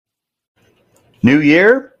New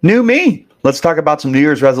year, new me. Let's talk about some New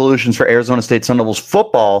Year's resolutions for Arizona State Sun Devils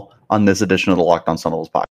football on this edition of the Locked On Sun Devils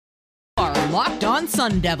podcast. Are Locked On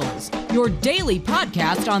Sun Devils, your daily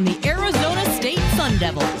podcast on the Arizona State Sun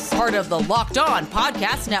Devils, part of the Locked On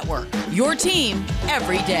Podcast Network, your team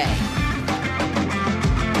every day.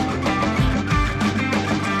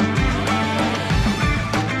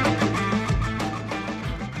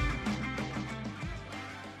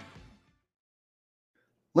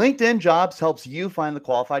 LinkedIn Jobs helps you find the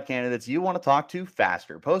qualified candidates you want to talk to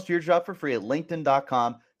faster. Post your job for free at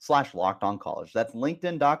linkedin.com/lockedoncollege. That's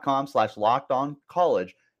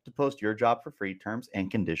linkedin.com/lockedoncollege to post your job for free. Terms and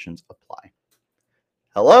conditions apply.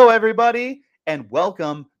 Hello, everybody, and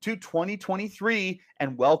welcome to 2023,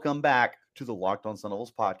 and welcome back to the Locked On Sun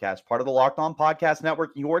Devils podcast, part of the Locked On Podcast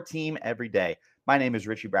Network, your team every day. My name is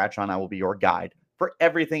Richie Bradshaw, and I will be your guide for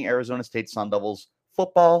everything Arizona State Sun Devils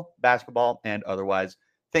football, basketball, and otherwise.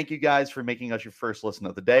 Thank you guys for making us your first listen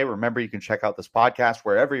of the day. Remember, you can check out this podcast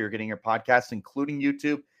wherever you're getting your podcasts, including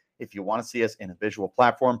YouTube. If you want to see us in a visual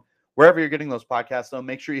platform, wherever you're getting those podcasts, though,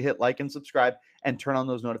 make sure you hit like and subscribe and turn on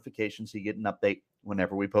those notifications so you get an update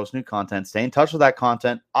whenever we post new content. Stay in touch with that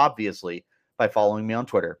content, obviously, by following me on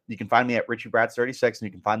Twitter. You can find me at RichieBrats36, and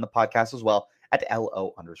you can find the podcast as well at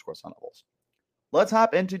LO_Sun Devils. Let's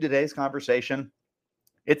hop into today's conversation.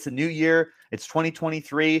 It's a new year. It's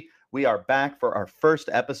 2023. We are back for our first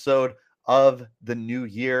episode of the new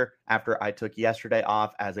year after I took yesterday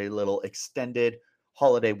off as a little extended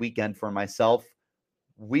holiday weekend for myself.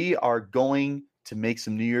 We are going to make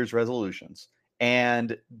some New Year's resolutions,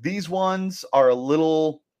 and these ones are a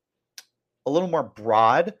little more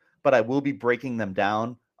broad, but I will be breaking them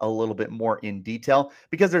down a little bit more in detail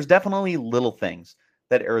because there's definitely little things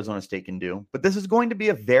that Arizona State can do, but this is going to be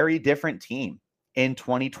a very different team in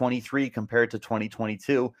 2023 compared to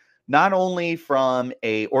 2022. Not only from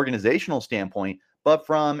a organizational standpoint, but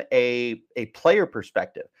from a player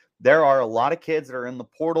perspective. There are a lot of kids that are in the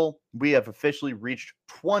portal. We have officially reached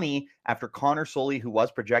 20 after Connor Soley, who was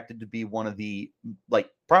projected to be one of the,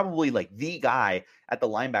 probably the guy at the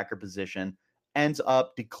linebacker position, ends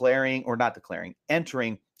up entering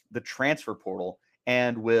the transfer portal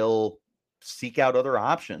and will seek out other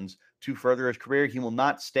options to further his career. He will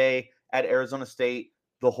not stay at Arizona State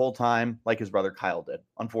the whole time like his brother Kyle did,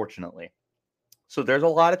 unfortunately. So there's a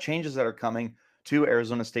lot of changes that are coming to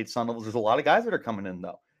Arizona State Sun Devils. There's a lot of guys that are coming in,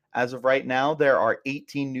 though. As of right now, there are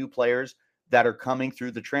 18 new players that are coming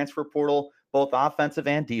through the transfer portal, both offensive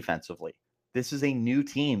and defensively. This is a new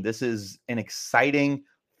team. This is an exciting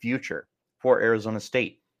future for Arizona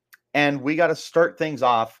State. And we got to start things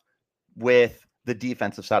off with the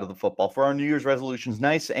defensive side of the football. For our New Year's resolutions,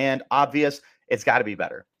 nice and obvious, it's got to be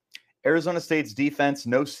better. Arizona State's defense,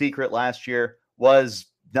 no secret, last year was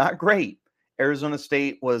not great. Arizona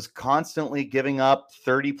State was constantly giving up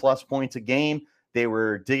 30-plus points a game. They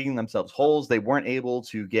were digging themselves holes. They weren't able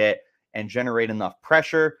to get and generate enough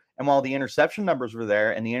pressure. And while the interception numbers were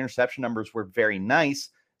there, and the interception numbers were very nice,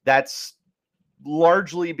 that's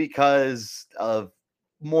largely because of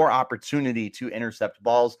more opportunity to intercept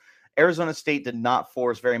balls. Arizona State did not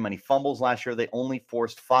force very many fumbles last year. They only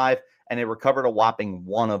forced 5, and they recovered a whopping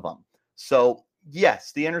 1 of them. So,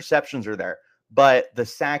 yes, the interceptions are there, but the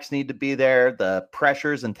sacks need to be there, the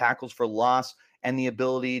pressures and tackles for loss, and the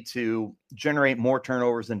ability to generate more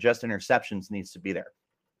turnovers than just interceptions needs to be there.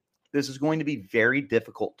 This is going to be very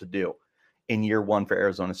difficult to do in year one for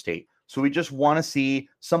Arizona State. So we just want to see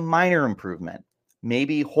some minor improvement.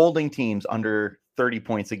 Maybe holding teams under 30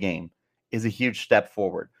 points a game is a huge step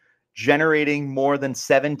forward. Generating more than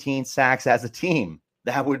 17 sacks as a team,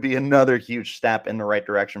 that would be another huge step in the right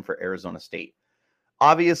direction for Arizona State.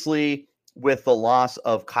 Obviously, with the loss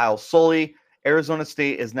of Kyle Soley, Arizona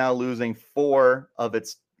State is now losing 4 of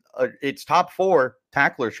its top 4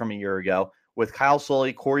 tacklers from a year ago, with Kyle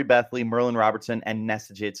Soley, Corey Bethley, Merlin Robertson, and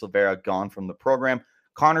Nesta Jade Silvera gone from the program.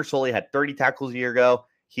 Connor Soley had 30 tackles a year ago.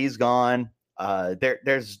 He's gone.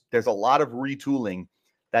 There's a lot of retooling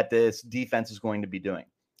that this defense is going to be doing.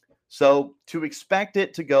 So to expect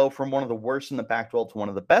it to go from one of the worst in the Pac-12 to one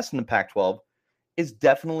of the best in the Pac-12 is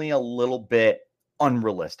definitely a little bit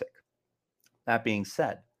unrealistic. That being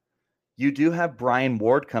said, you do have Brian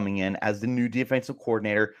Ward coming in as the new defensive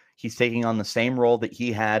coordinator. He's taking on the same role that he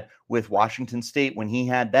had with Washington State when he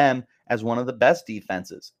had them as one of the best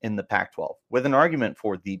defenses in the Pac-12, with an argument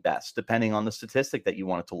for the best, depending on the statistic that you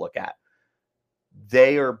wanted to look at.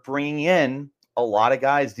 They are bringing in a lot of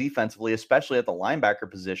guys defensively, especially at the linebacker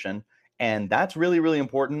position. And that's really, really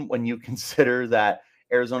important when you consider that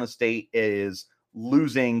Arizona State is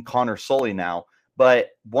losing Connor Soley now.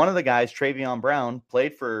 But one of the guys, Travion Brown,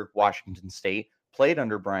 played for Washington State, played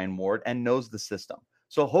under Brian Ward, and knows the system.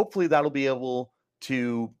 So hopefully that'll be able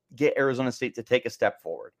to get Arizona State to take a step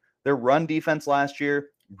forward. Their run defense last year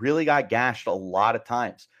really got gashed a lot of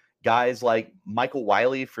times. Guys like Michael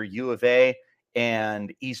Wiley for U of A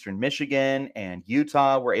and Eastern Michigan and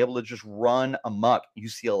Utah were able to just run amok.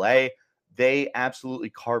 UCLA, they absolutely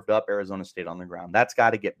carved up Arizona State on the ground. That's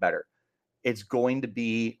got to get better. It's going to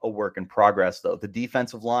be a work in progress, though. The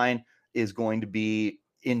defensive line is going to be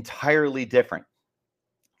entirely different.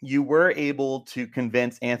 You were able to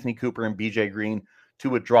convince Anthony Cooper and BJ Green to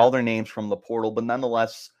withdraw their names from the portal, but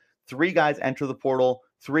nonetheless, 3 guys enter the portal.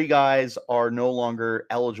 3 guys are no longer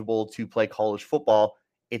eligible to play college football.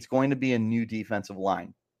 It's going to be a new defensive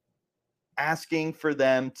line. Asking for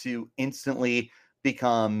them to instantly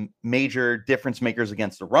become major difference makers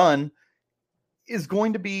against the run is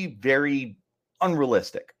going to be very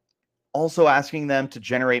unrealistic. Also asking them to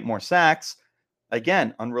generate more sacks,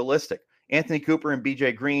 again, unrealistic. Anthony Cooper and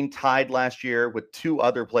BJ Green tied last year with 2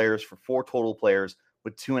 other players for 4 total players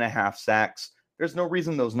with 2.5 sacks. There's no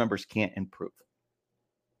reason those numbers can't improve.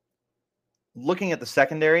 Looking at the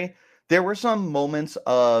secondary, there were some moments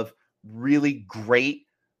of really great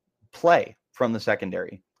play from the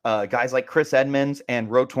secondary. Guys like Chris Edmonds and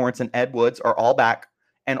Ro Torrence and Ed Woods are all back,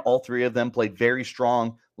 and all 3 of them played very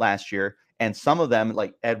strong last year. And some of them,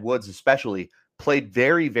 like Ed Woods especially, played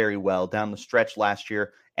very, very well down the stretch last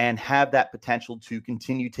year and have that potential to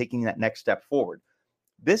continue taking that next step forward.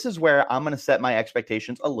 This is where I'm going to set my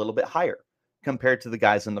expectations a little bit higher compared to the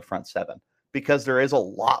guys in the front 7, because there is a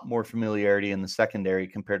lot more familiarity in the secondary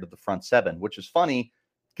compared to the front 7, which is funny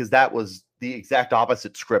because that was the exact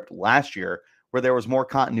opposite script last year, where there was more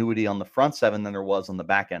continuity on the front 7 than there was on the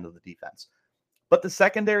back end of the defense. But the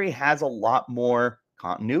secondary has a lot more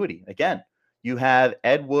continuity. Again, you have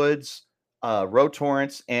Ed Woods, Ro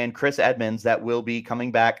Torrence, and Chris Edmonds that will be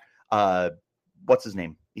coming back. What's his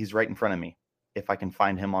name? He's right in front of me, if I can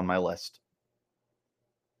find him on my list.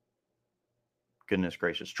 Goodness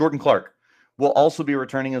gracious. Jordan Clark will also be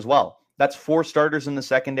returning as well. That's 4 starters in the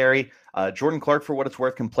secondary. Jordan Clark, for what it's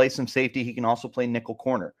worth, can play some safety. He can also play nickel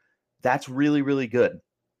corner. That's really, really good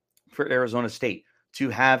for Arizona State to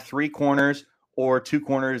have 3 corners or 2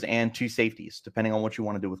 corners and 2 safeties, depending on what you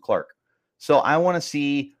want to do with Clark. So I want to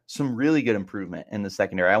see some really good improvement in the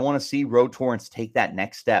secondary. I want to see Ro Torrence take that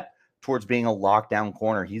next step towards being a lockdown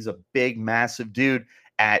corner. He's a big, massive dude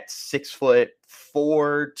at 6'4",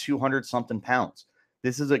 200-something pounds.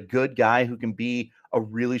 This is a good guy who can be a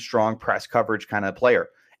really strong press coverage kind of player.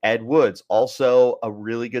 Ed Woods, also a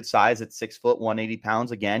really good size at 6 foot, 180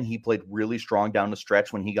 pounds. Again, he played really strong down the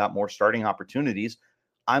stretch when he got more starting opportunities.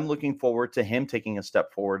 I'm looking forward to him taking a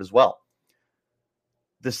step forward as well.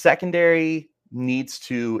 The secondary needs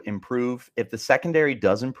to improve. If the secondary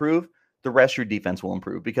does improve, the rest of your defense will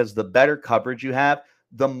improve, because the better coverage you have,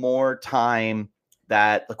 the more time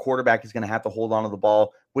that the quarterback is going to have to hold on to the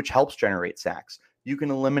ball, which helps generate sacks. You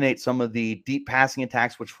can eliminate some of the deep passing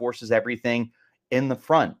attacks, which forces everything in the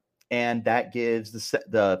front, and that gives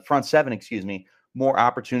the front 7, more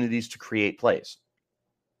opportunities to create plays.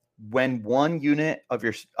 When one unit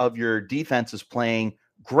of your defense is playing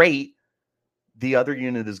great, the other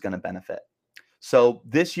unit is going to benefit. So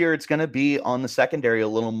this year it's going to be on the secondary a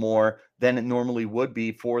little more than it normally would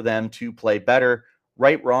be for them to play better.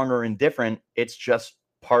 Right, wrong, or indifferent, it's just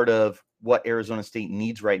part of what Arizona State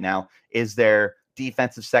needs right now, is their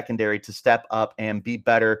defensive secondary to step up and be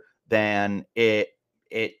better than it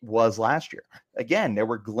was last year. Again, there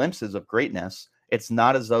were glimpses of greatness. It's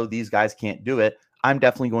not as though these guys can't do it. I'm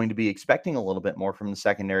definitely going to be expecting a little bit more from the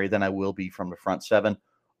secondary than I will be from the front 7.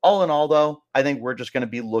 All in all, though, I think we're just going to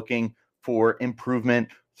be looking for improvement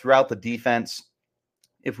throughout the defense.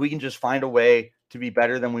 If we can just find a way to be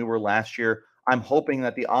better than we were last year, I'm hoping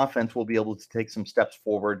that the offense will be able to take some steps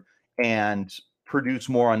forward and produce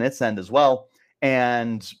more on its end as well.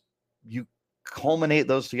 And you culminate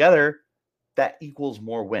those together, that equals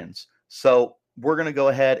more wins. So we're going to go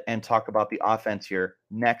ahead and talk about the offense here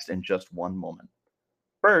next in just one moment.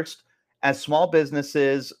 First, as a small business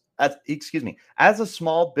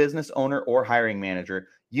owner or hiring manager,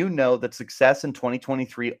 you know that success in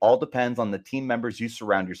 2023 all depends on the team members you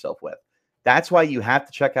surround yourself with. That's why you have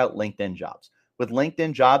to check out LinkedIn Jobs. With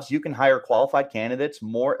LinkedIn Jobs, you can hire qualified candidates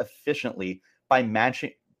more efficiently by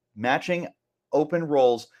matching open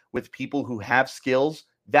roles with people who have skills,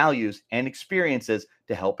 values, and experiences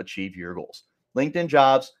to help achieve your goals. LinkedIn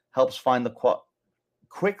Jobs helps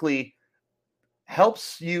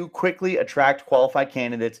you quickly attract qualified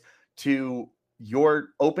candidates to your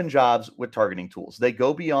open jobs with targeting tools. They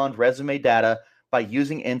go beyond resume data by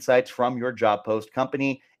using insights from your job post,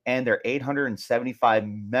 company, and their 875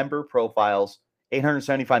 member profiles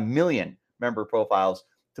 875 million member profiles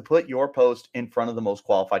to put your post in front of the most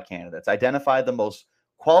qualified candidates. Identify the most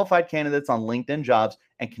qualified candidates on LinkedIn Jobs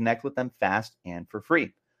and connect with them fast and for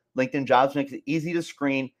free. LinkedIn Jobs makes it easy to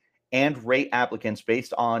screen and rate applicants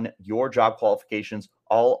based on your job qualifications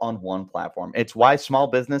all on one platform. It's why small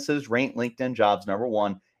businesses rank LinkedIn Jobs number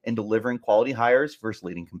one in delivering quality hires versus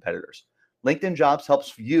leading competitors. LinkedIn Jobs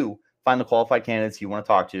helps you find the qualified candidates you want to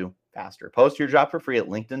talk to faster. Post your job for free at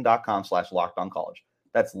linkedin.com/lockedoncollege.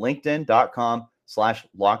 That's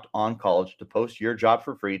linkedin.com/lockedoncollege to post your job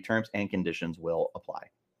for free. Terms and conditions will apply.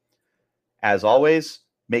 As always,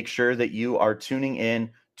 make sure that you are tuning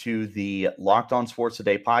in to the Locked On Sports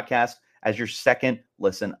Today podcast as your second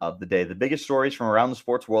listen of the day. The biggest stories from around the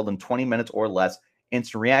sports world in 20 minutes or less,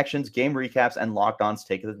 instant reactions, game recaps, and Locked On's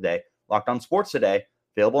take of the day. Locked On Sports Today,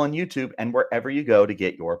 available on YouTube and wherever you go to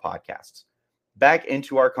get your podcasts. Back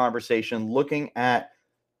into our conversation, looking at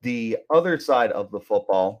the other side of the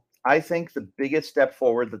football, I think the biggest step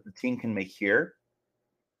forward that the team can make here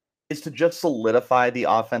is to just solidify the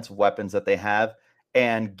offensive weapons that they have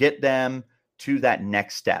and get them to that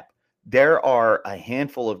next step. There are a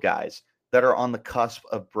handful of guys that are on the cusp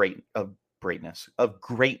of greatness.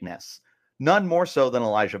 None more so than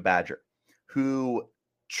Elijah Badger, who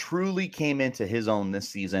truly came into his own this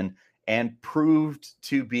season and proved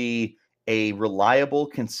to be a reliable,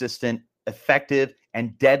 consistent, effective,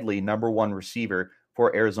 and deadly number one receiver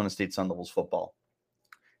for Arizona State Sun Devils football.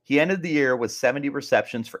 He ended the year with 70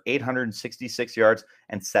 receptions for 866 yards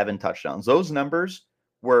and 7 touchdowns. Those numbers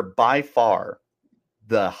were by far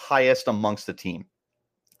the highest amongst the team.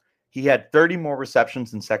 He had 30 more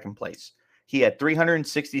receptions than second place. He had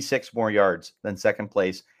 366 more yards than second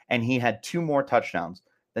place, and he had 2 more touchdowns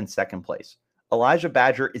than second place. Elijah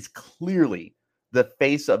Badger is clearly the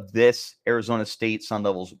face of this Arizona State Sun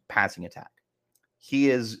Devils passing attack. He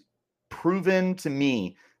is proven to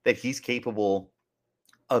me that he's capable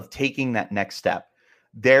of taking that next step.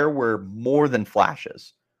 There were more than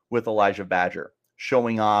flashes with Elijah Badger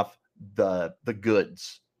showing off the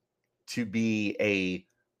goods to be a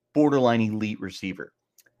borderline elite receiver.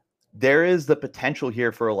 There is the potential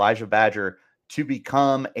here for Elijah Badger to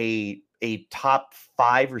become a top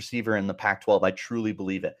 5 receiver in the Pac-12. I truly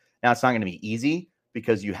believe it. Now, it's not going to be easy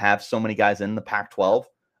because you have so many guys in the Pac-12.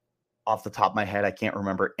 Off the top of my head, I can't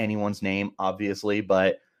remember anyone's name, obviously,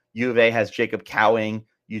 but U of A has Jacob Cowing.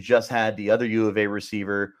 You just had the other U of A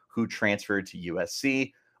receiver who transferred to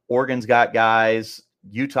USC. Oregon's got guys.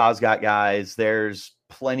 Utah's got guys. There's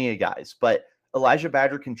plenty of guys. But Elijah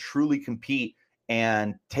Badger can truly compete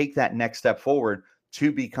and take that next step forward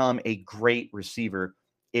to become a great receiver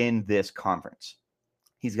in this conference.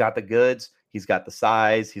 He's got the goods. He's got the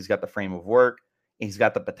size. He's got the frame of work. He's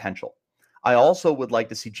got the potential. I also would like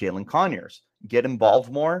to see Jalen Conyers get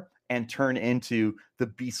involved more and turn into the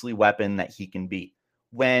beastly weapon that he can be.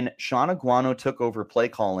 When Sean Aguano took over play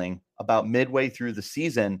calling about midway through the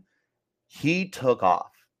season, he took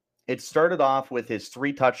off. It started off with his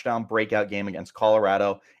 3-touchdown breakout game against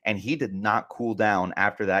Colorado, and he did not cool down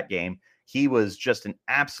after that game. He was just an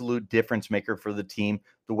absolute difference maker for the team.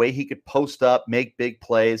 The way he could post up, make big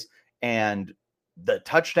plays, and the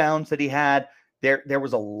touchdowns that he had, there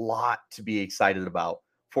was a lot to be excited about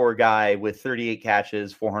for a guy with 38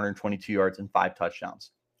 catches, 422 yards, and 5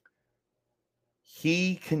 touchdowns.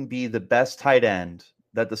 He can be the best tight end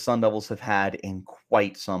that the Sun Devils have had in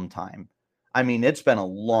quite some time. I mean, it's been a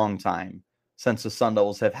long time since the Sun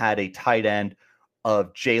Devils have had a tight end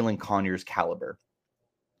of Jalen Conyers' caliber.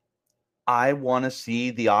 I want to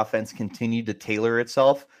see the offense continue to tailor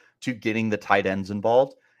itself to getting the tight ends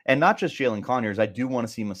involved. And not just Jalen Conyers. I do want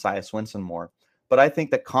to see Messiah Swinson more. But I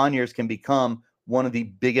think that Conyers can become one of the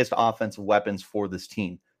biggest offensive weapons for this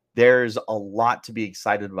team. There's a lot to be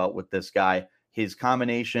excited about with this guy. His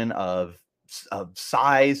combination of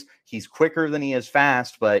size, he's quicker than he is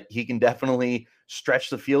fast, but he can definitely stretch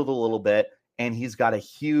the field a little bit. And he's got a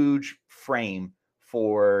huge frame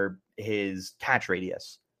for his catch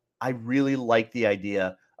radius. I really like the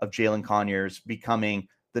idea of Jalen Conyers becoming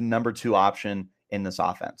the number 2 option in this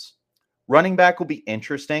offense. Running back will be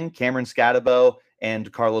interesting. Cameron Scatabo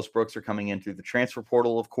and Carlos Brooks are coming in through the transfer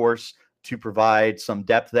portal, of course, to provide some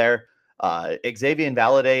depth there. Xavier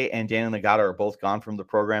Valade and Daniel Nagata are both gone from the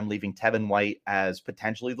program, leaving Tevin White as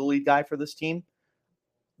potentially the lead guy for this team.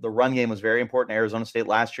 The run game was very important to Arizona State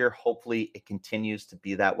last year. Hopefully it continues to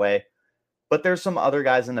be that way. But there's some other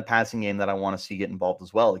guys in the passing game that I want to see get involved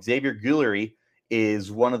as well. Xavier Guillory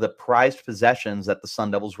is one of the prized possessions that the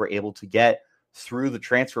Sun Devils were able to get through the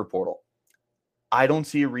transfer portal. I don't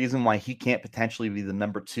see a reason why he can't potentially be the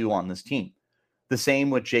number 2 on this team. The same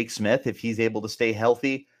with Jake Smith. If he's able to stay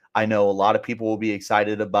healthy, I know a lot of people will be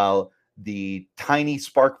excited about the tiny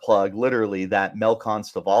spark plug, literally, that Melkon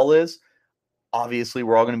Staval is. Obviously,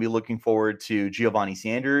 we're all going to be looking forward to Giovanni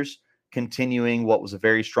Sanders continuing what was a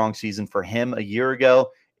very strong season for him a year ago,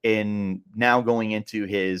 in now going into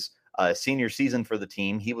his senior season for the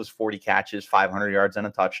team. He was 40 catches, 500 yards, and a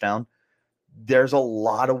touchdown. There's a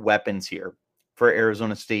lot of weapons here for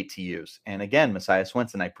Arizona State to use. And again, Messiah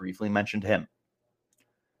Swinson, I briefly mentioned him.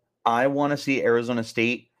 I want to see Arizona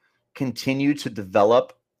State continue to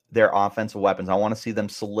develop their offensive weapons. I want to see them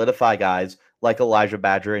solidify guys like Elijah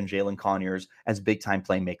Badger and Jalen Conyers as big-time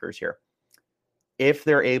playmakers here. If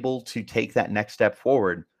they're able to take that next step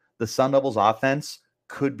forward, the Sun Devils offense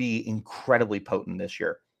could be incredibly potent this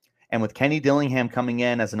year. And with Kenny Dillingham coming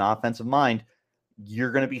in as an offensive mind,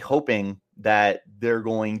 you're going to be hoping that they're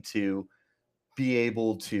going to be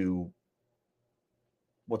able to,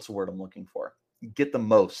 what's the word I'm looking for? Get the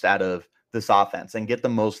most out of this offense and get the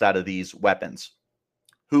most out of these weapons,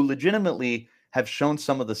 who legitimately have shown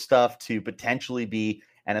some of the stuff to potentially be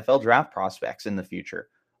NFL draft prospects in the future.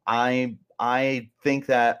 I think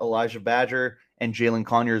that Elijah Badger and Jalen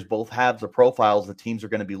Conyers both have the profiles the teams are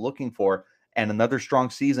going to be looking for, and another strong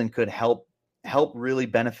season could help really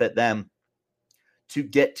benefit them to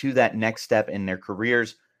get to that next step in their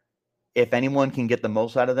careers. If anyone can get the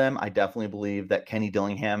most out of them, I definitely believe that Kenny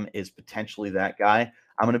Dillingham is potentially that guy.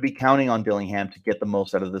 I'm going to be counting on Dillingham to get the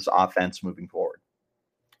most out of this offense moving forward.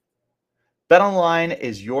 BetOnline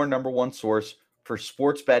is your number one source for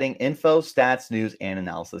sports betting info, stats, news, and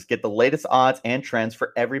analysis. Get the latest odds and trends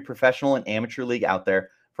for every professional and amateur league out there,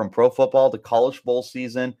 from pro football to college bowl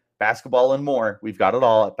season, basketball, and more. We've got it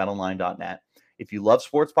all at betonline.net. If you love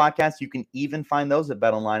sports podcasts, you can even find those at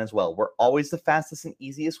BetOnline as well. We're always the fastest and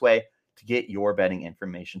easiest way to get your betting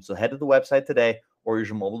information. So head to the website today or use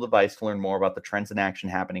your mobile device to learn more about the trends in action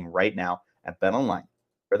happening right now at BetOnline,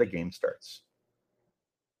 where the game starts.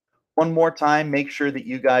 One more time, make sure that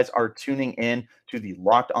you guys are tuning in to the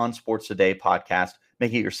Locked On Sports Today podcast.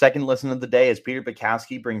 Make it your second listen of the day as Peter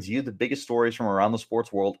Bukowski brings you the biggest stories from around the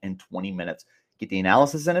sports world in 20 minutes. Get the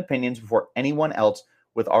analysis and opinions before anyone else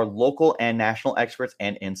with our local and national experts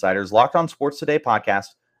and insiders. Locked On Sports Today podcast,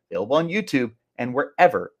 available on YouTube and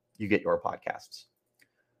wherever you get your podcasts.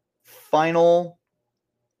 Final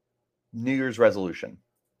New Year's resolution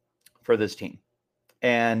for this team.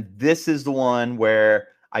 And this is the one where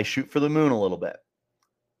I shoot for the moon a little bit.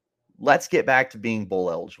 Let's get back to being bowl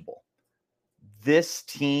eligible. This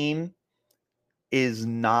team is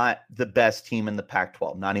not the best team in the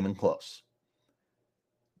Pac-12, not even close.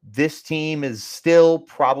 This team is still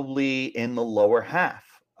probably in the lower half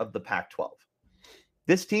of the Pac-12.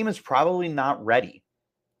 This team is probably not ready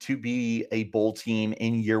to be a bowl team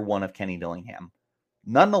in year one of Kenny Dillingham.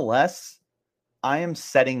 Nonetheless, I am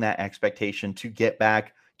setting that expectation to get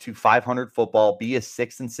back to 500 football, be a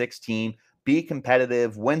 6-6 team, be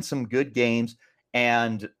competitive, win some good games,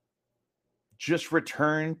 and just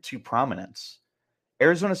return to prominence.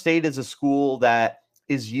 Arizona State is a school that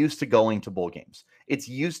is used to going to bowl games. It's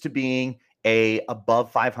used to being a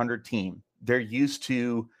above 500 team. They're used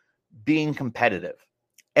to being competitive.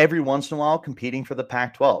 Every once in a while competing for the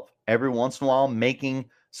Pac-12. Every once in a while making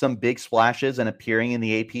some big splashes and appearing in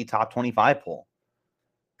the AP top 25 poll.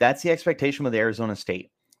 That's the expectation with Arizona State.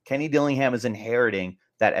 Kenny Dillingham is inheriting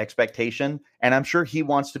that expectation, and I'm sure he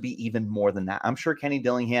wants to be even more than that. I'm sure Kenny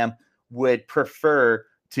Dillingham would prefer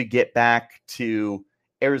to get back to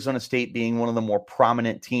Arizona State being one of the more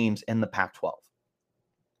prominent teams in the Pac-12.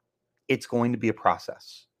 It's going to be a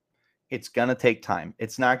process. It's going to take time.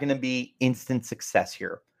 It's not going to be instant success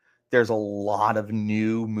here. There's a lot of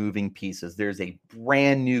new moving pieces. There's a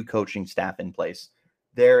brand new coaching staff in place.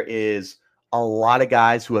 There is a lot of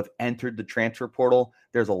guys who have entered the transfer portal.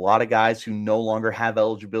 There's a lot of guys who no longer have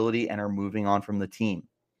eligibility and are moving on from the team.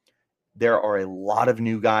 There are a lot of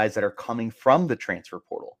new guys that are coming from the transfer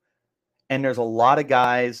portal. And there's a lot of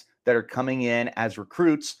guys that are coming in as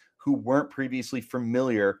recruits who weren't previously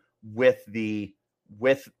familiar with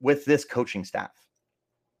this coaching staff.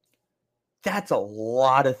 That's a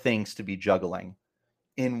lot of things to be juggling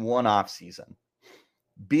in one offseason.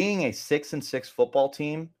 Being a 6-6 football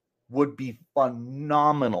team would be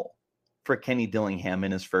phenomenal for Kenny Dillingham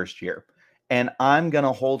in his first year. And I'm going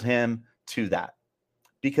to hold him to that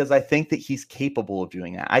because I think that he's capable of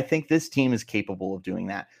doing that. I think this team is capable of doing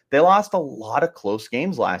that. They lost a lot of close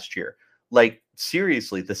games last year. Like,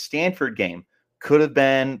 seriously, the Stanford game could have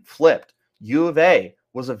been flipped. U of A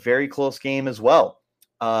was a very close game as well.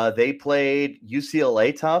 They played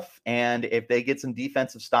UCLA tough, and if they get some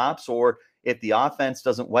defensive stops or if the offense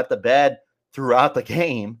doesn't wet the bed throughout the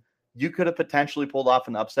game, you could have potentially pulled off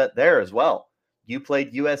an upset there as well. You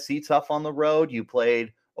played USC tough on the road. You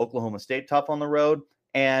played Oklahoma State tough on the road.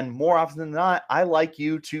 And more often than not, I like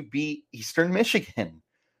you to beat Eastern Michigan.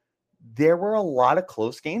 There were a lot of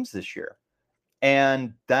close games this year.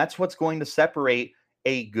 And that's what's going to separate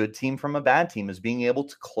a good team from a bad team, is being able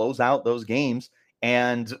to close out those games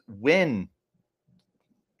and win.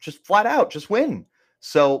 Just flat out, just win.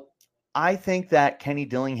 So I think that Kenny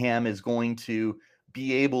Dillingham is going to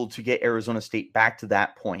be able to get Arizona State back to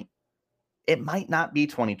that point. It might not be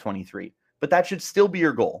 2023, but that should still be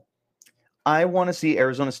your goal. I want to see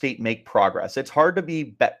Arizona State make progress. It's hard to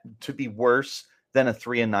be worse than a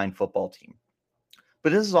 3-9 football team.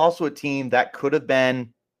 But this is also a team that could have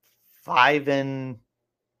been 5-7.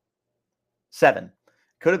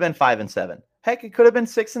 Could have been 5-7. Heck, it could have been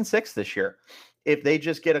 6-6 this year if they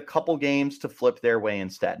just get a couple games to flip their way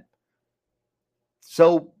instead.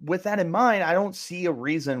 So with that in mind, I don't see a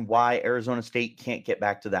reason why Arizona State can't get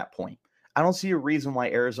back to that point. I don't see a reason why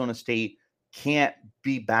Arizona State can't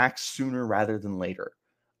be back sooner rather than later.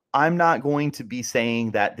 I'm not going to be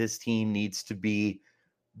saying that this team needs to be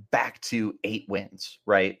back to 8 wins,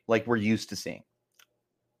 right? Like we're used to seeing.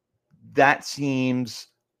 That seems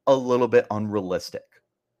a little bit unrealistic.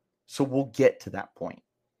 So we'll get to that point.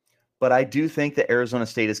 But I do think that Arizona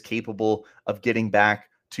State is capable of getting back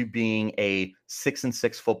to being a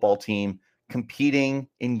 6-6 football team, competing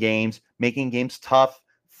in games, making games tough,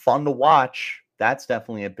 fun to watch. That's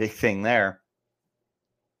definitely a big thing there.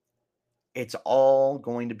 It's all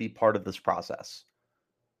going to be part of this process.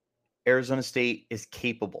 Arizona State is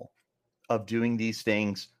capable of doing these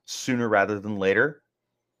things sooner rather than later.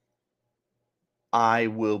 I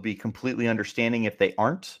will be completely understanding if they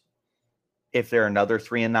aren't. If they're another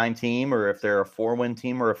 3-9 team, or if they're a 4-win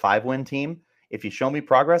team or a 5-win team, if you show me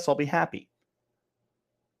progress, I'll be happy.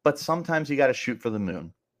 But sometimes you got to shoot for the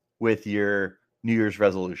moon with your New Year's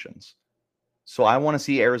resolutions. So I want to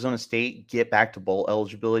see Arizona State get back to bowl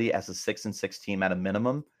eligibility as a 6-6 team at a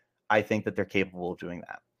minimum. I think that they're capable of doing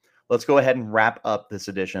that. Let's go ahead and wrap up this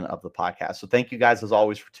edition of the podcast. So thank you guys, as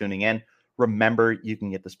always, for tuning in. Remember, you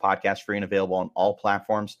can get this podcast free and available on all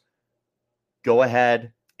platforms. Go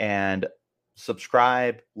ahead and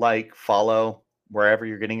subscribe, like, follow wherever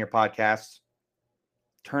you're getting your podcasts.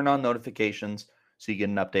 Turn on notifications so you get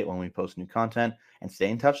an update when we post new content, and stay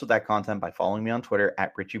in touch with that content by following me on Twitter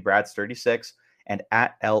at RichieBrads36 and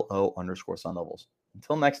at LO_Sun Devils.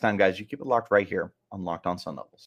 Until next time, guys, you keep it locked right here on Locked On Sun Devils.